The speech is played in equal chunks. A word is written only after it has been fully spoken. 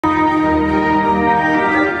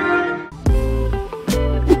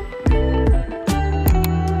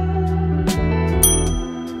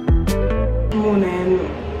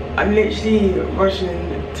I'm literally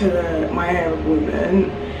rushing to my hair appointment.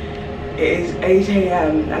 It is 8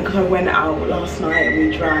 AM and because I went out last night and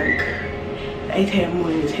we drank, 8 AM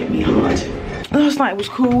mornings hit me hard. Last night was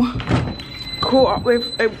cool. Caught up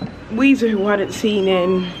with a Weezer who I hadn't seen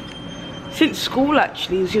in since school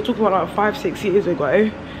actually. So you're talking about like 5-6 years ago.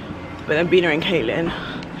 But then Bina and Caitlin,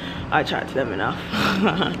 I chat to them enough.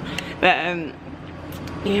 But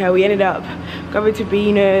yeah, we ended up going to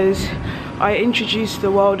Bina's. I introduced the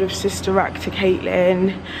world of Sister Act to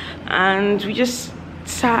Caitlin, and we just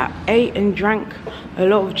sat, ate and drank a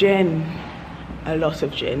lot of gin.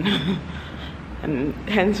 And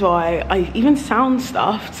hence why I even sound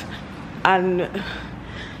stuffed. And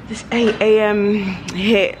this 8 AM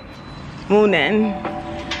hit morning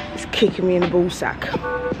is kicking me in the ball sack.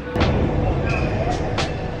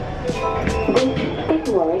 This is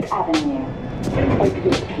Warwick Avenue.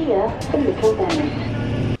 Exit here for Little Venice.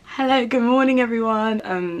 Hello, good morning everyone.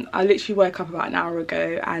 I literally woke up about an hour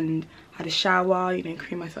ago and had a shower, you know,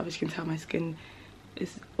 cream myself. As you can tell, my skin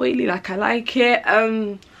is oily like I like it.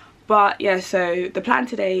 But yeah, so the plan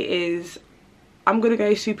today is I'm gonna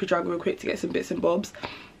go Superdrug real quick to get some bits and bobs,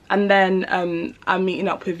 and then I'm meeting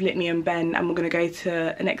up with Litney and Ben, and we're gonna go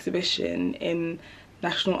to an exhibition in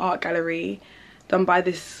National Art Gallery done by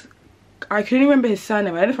this, I couldn't remember his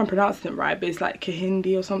surname, I don't know if I'm pronouncing it right, but it's like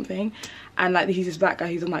Kehinde or something. And like he's this black guy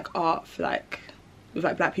who's on like art for like with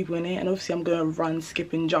like black people in it, and obviously I'm gonna run,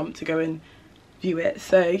 skip and jump to go and view it.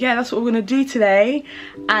 So yeah, that's what we're gonna do today,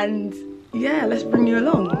 and yeah, let's bring you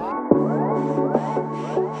along.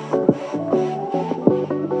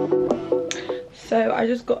 So I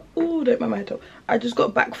just got, oh, don't mind my head up. I just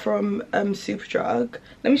got back from Superdrug.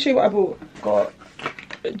 Let me show you what I bought. Got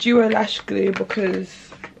duo lash glue because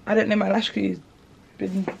I don't know, my lash glue's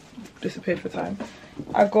been disappeared for time.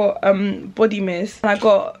 I got body mist, and I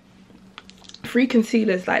got 3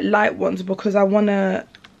 concealers, like light ones, because I want to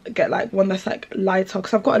get like one that's like lighter,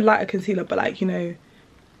 because I've got a lighter concealer, but like, you know,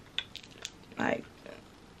 like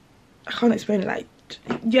I can't explain it, like,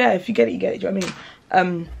 yeah, if you get it, you get it, do you know what I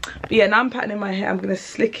mean? But yeah, now I'm patting in my hair. I'm gonna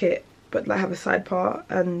slick it but like have a side part,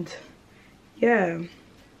 and yeah,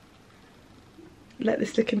 let the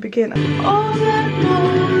slicking begin. All that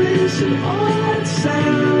noise and all that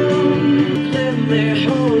sound, let me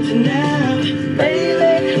hold you now,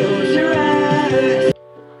 baby, close your eyes.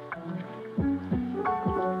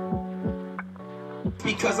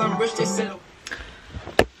 Because I'm rich, they said.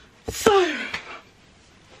 So,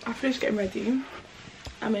 I finished getting ready.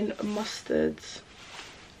 I'm in mustard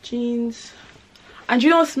jeans. And you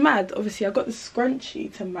know what's mad? Obviously, I got the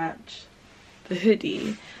scrunchie to match the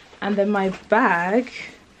hoodie. And then my bag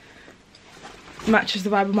matches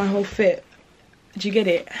the vibe of my whole fit. Did you get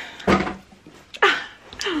it?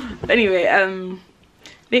 Anyway,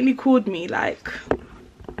 Whitney called me like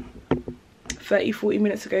 30-40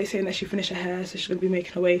 minutes ago saying that she finished her hair, so she's going to be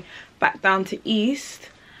making her way back down to East.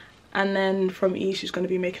 And then from East, she's going to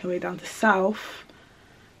be making her way down to South.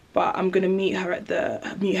 But I'm going to meet her and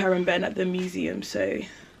Ben at the museum, so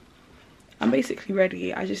I'm basically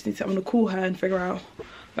ready. I just need to, I'm going to call her and figure out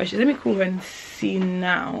where she is. Let me call her and see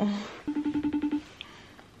now.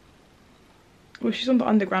 Well, she's on the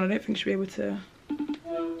underground. I don't think she'll be able to.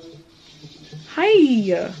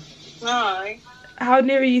 Hi. Hi. How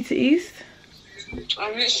near are you to East?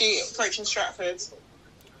 I'm literally approaching Stratford.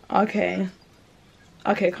 Okay.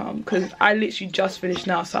 Okay, calm. Because I literally just finished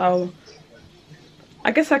now, so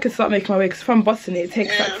I guess I can start making my way, because if I'm busting it, it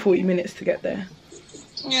takes like 40 minutes to get there.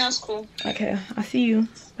 Yeah, that's cool. Okay, I'll see you.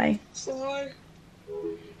 Bye. Bye.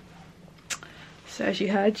 So as you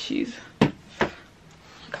heard, she's a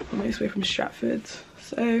couple of minutes away from Stratford.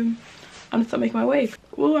 So I'm gonna start making my way.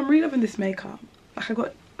 Well, I'm really loving this makeup. Like I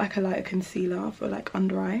got like a lighter concealer for like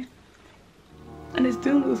under eye. And it's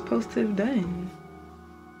doing what it was supposed to have done.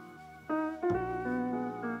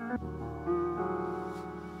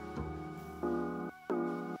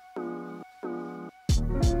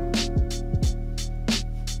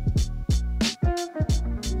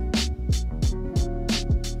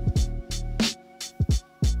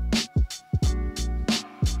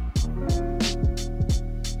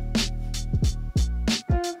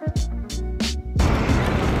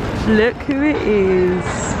 Look who it is.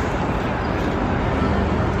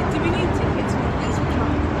 Do we need tickets for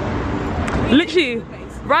this? Literally,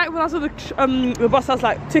 right when I saw the bus, I was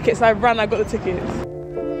like, tickets, I ran, I got the tickets.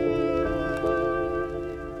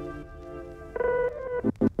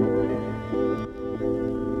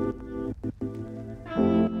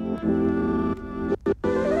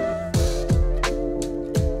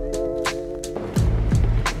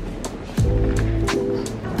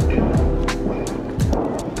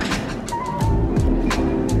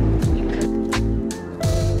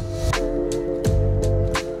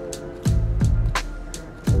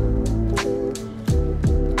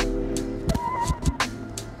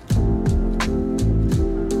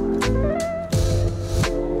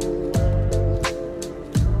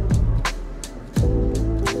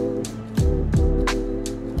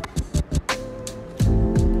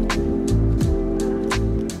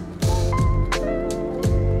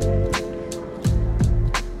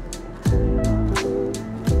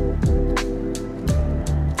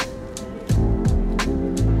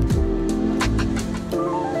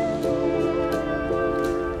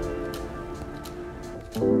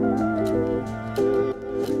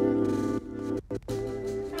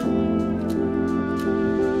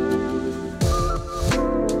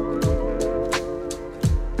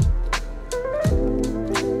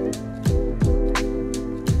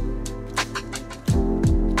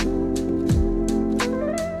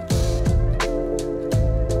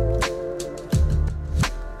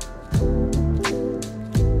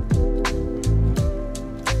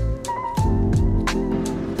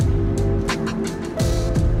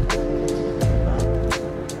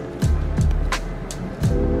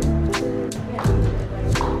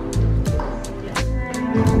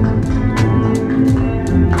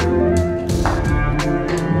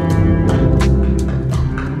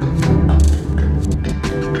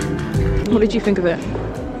 did you think of it?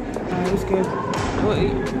 It was good.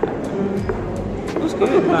 It was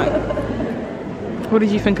good. Like, What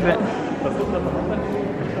did you think of it?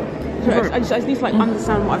 I just need to like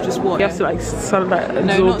understand what I've just watched. You have to like sort of like absorb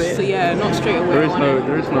No, not it. not straight away.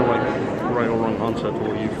 There is no like right or wrong answer to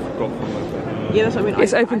what you've got from it. Yeah, that's what I mean.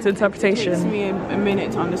 It's open to It takes interpretation. me a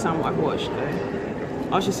minute to understand what I've watched. Though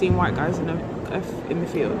I was just seeing white guys in the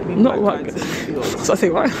field. I mean, Not black white guys in the guys. field. So I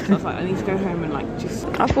think right. So I was like, I need to go home and like just.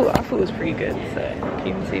 I thought it was pretty good. So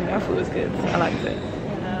you can see me. I thought it was good. I liked it.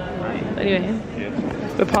 Right. Anyway,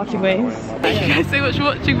 we're parting ways. Thank you guys so much for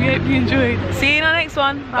watching. We hope you enjoyed. See you in our next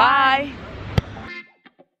one. Bye.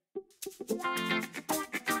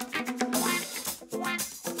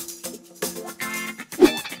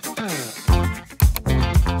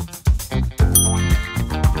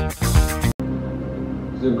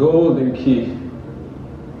 The golden key,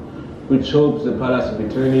 which opens the palace of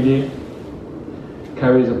eternity,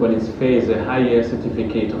 carries upon its face a higher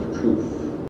certificate of truth.